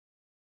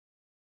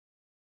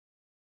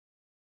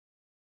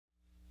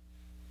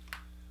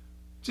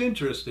It's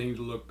interesting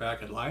to look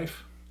back at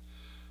life,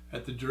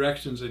 at the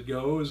directions it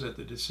goes, at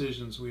the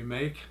decisions we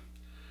make,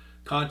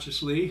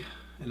 consciously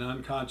and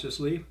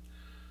unconsciously,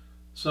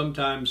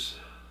 sometimes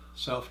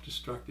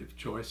self-destructive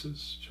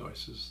choices,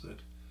 choices that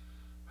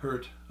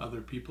hurt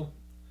other people.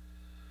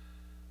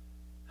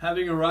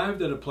 Having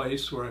arrived at a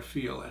place where I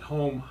feel at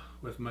home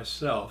with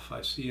myself,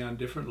 I see on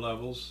different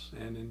levels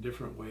and in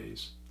different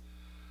ways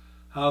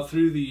how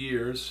through the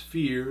years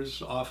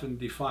fears often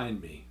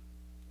defined me,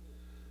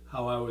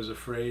 how I was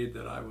afraid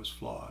that I was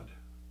flawed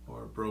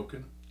or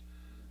broken,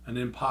 an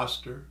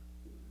imposter,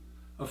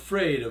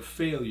 afraid of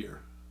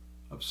failure,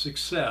 of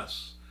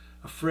success,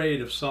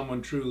 afraid if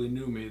someone truly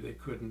knew me they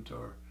couldn't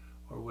or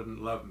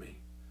wouldn't love me,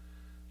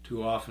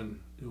 too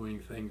often doing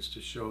things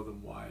to show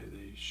them why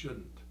they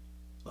shouldn't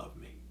love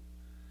me.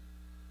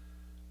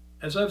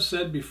 As I've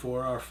said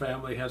before, our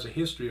family has a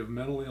history of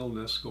mental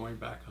illness going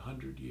back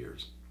 100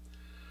 years,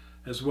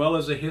 as well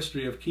as a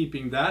history of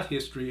keeping that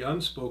history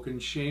unspoken,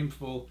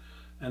 shameful,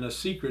 and a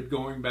secret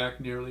going back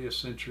nearly a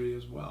century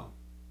as well.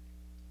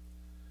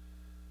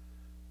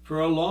 For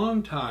a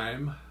long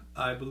time,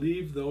 I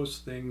believed those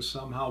things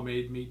somehow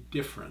made me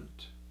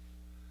different,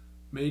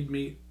 made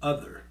me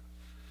other.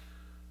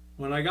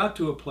 When I got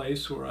to a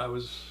place where I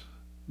was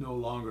no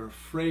longer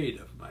afraid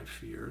of my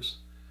fears,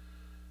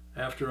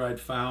 after I'd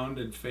found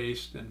and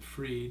faced and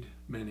freed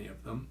many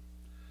of them,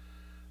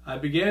 I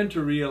began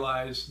to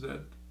realize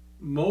that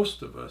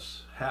most of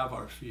us have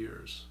our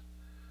fears,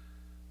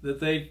 that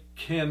they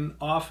can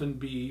often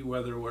be,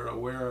 whether we're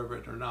aware of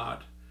it or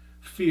not,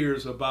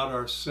 fears about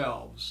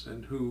ourselves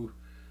and who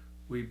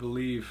we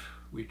believe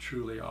we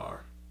truly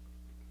are.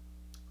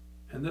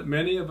 And that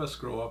many of us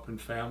grow up in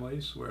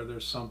families where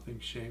there's something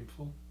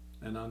shameful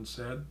and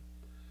unsaid.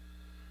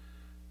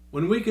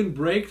 When we can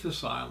break the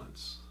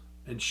silence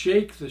and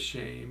shake the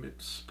shame,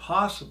 it's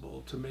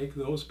possible to make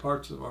those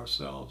parts of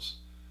ourselves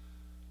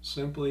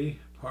simply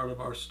part of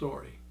our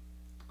story.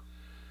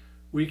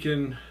 We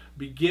can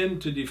begin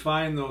to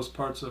define those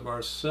parts of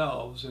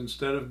ourselves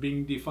instead of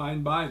being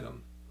defined by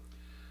them.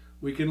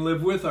 We can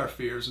live with our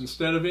fears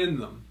instead of in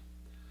them.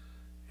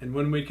 And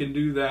when we can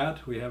do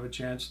that, we have a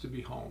chance to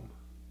be home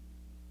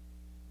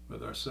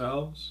with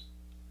ourselves,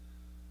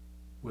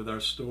 with our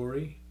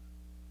story,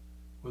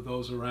 with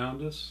those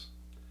around us,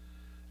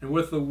 and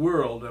with the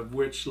world of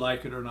which,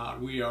 like it or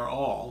not, we are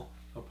all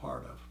a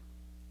part of.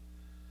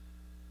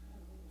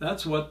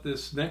 That's what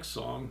this next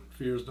song,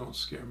 Fears Don't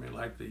Scare Me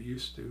Like They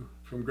Used to,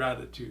 from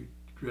Gratitude,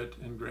 Grit,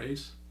 and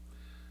Grace,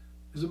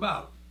 is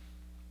about.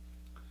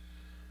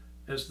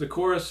 As the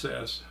chorus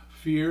says,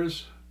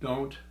 fears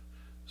don't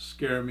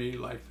scare me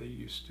like they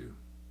used to.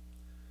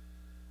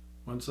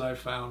 Once I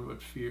found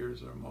what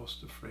fears are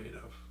most afraid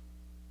of.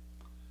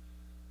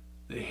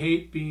 They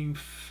hate being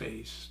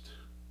faced,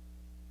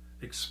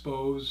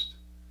 exposed,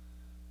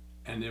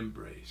 and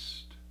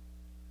embraced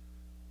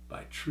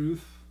by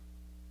truth,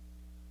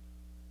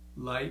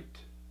 light,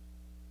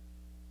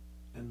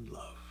 and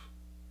love.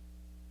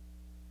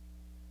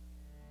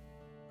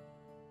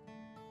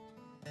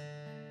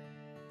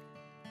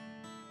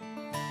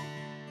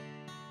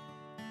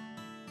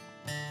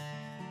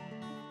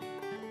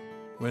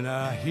 When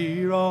I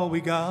hear all we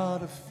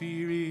gotta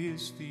fear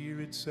is fear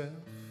itself,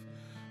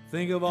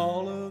 think of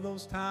all of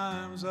those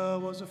times I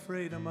was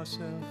afraid of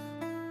myself.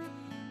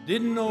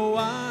 Didn't know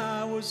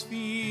why I was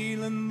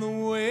feeling the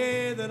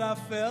way that I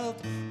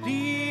felt,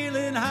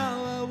 dealing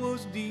how I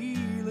was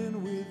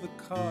dealing with the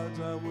cards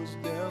I was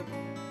dealt.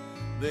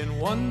 Then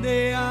one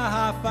day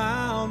I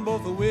found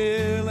both a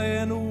will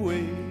and a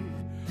way.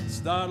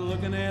 Started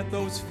looking at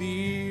those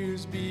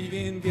fears,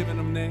 began giving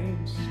them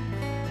names.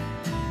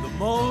 The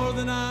more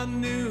that I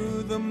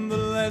knew them, the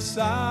less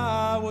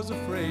I was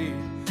afraid.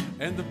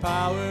 And the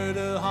power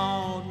to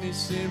haunt me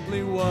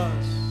simply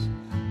was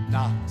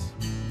not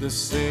the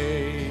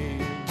same.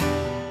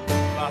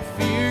 My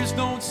fears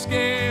don't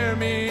scare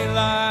me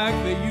like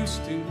they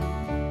used to.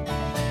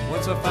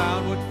 Once I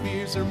found what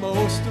fears are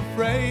most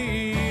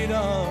afraid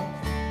of.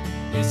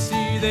 You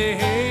see, they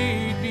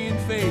hate being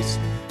faced,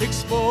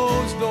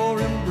 exposed or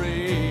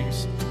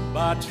embraced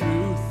by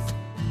truth,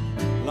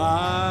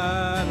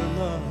 light, or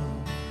love.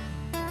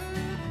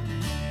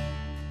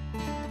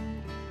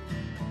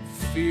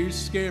 Fears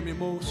scare me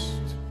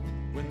most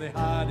when they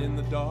hide in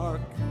the dark,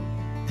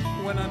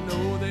 when I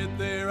know that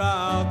they're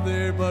out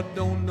there but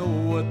don't know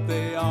what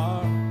they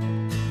are.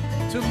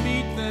 To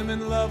meet them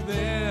and love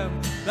them,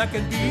 that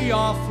can be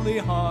awfully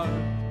hard,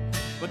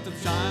 but to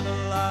shine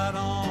a light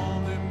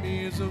on them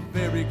is a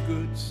very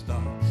good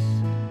start.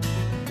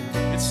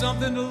 It's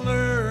something to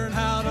learn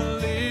how to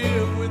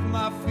live with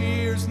my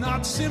fears,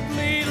 not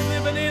simply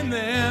living in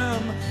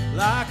them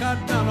like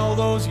I've done all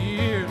those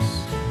years.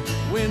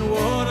 When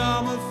what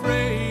I'm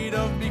afraid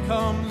of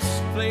becomes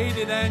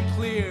faded and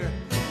clear,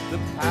 the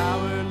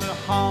power that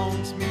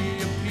haunts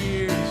me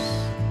appears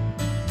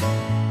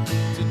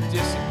to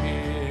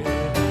disappear.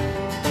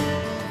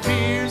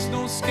 Fears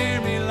don't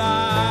scare me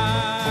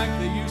like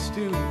they used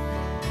to.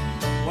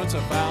 Once I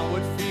found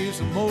what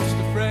fears I'm most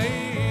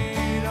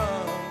afraid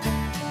of.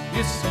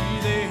 You see,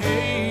 they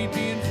hate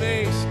being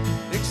faced,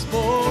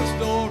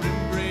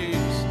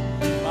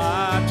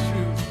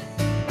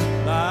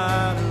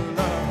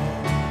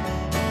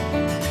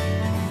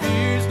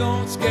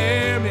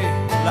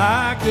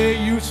 like they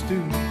used to.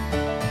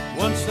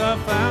 Once I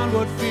found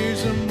what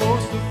fears I'm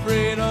most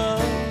afraid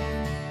of.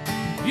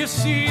 You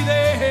see,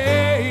 they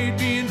hate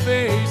being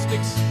faced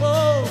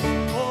exposed.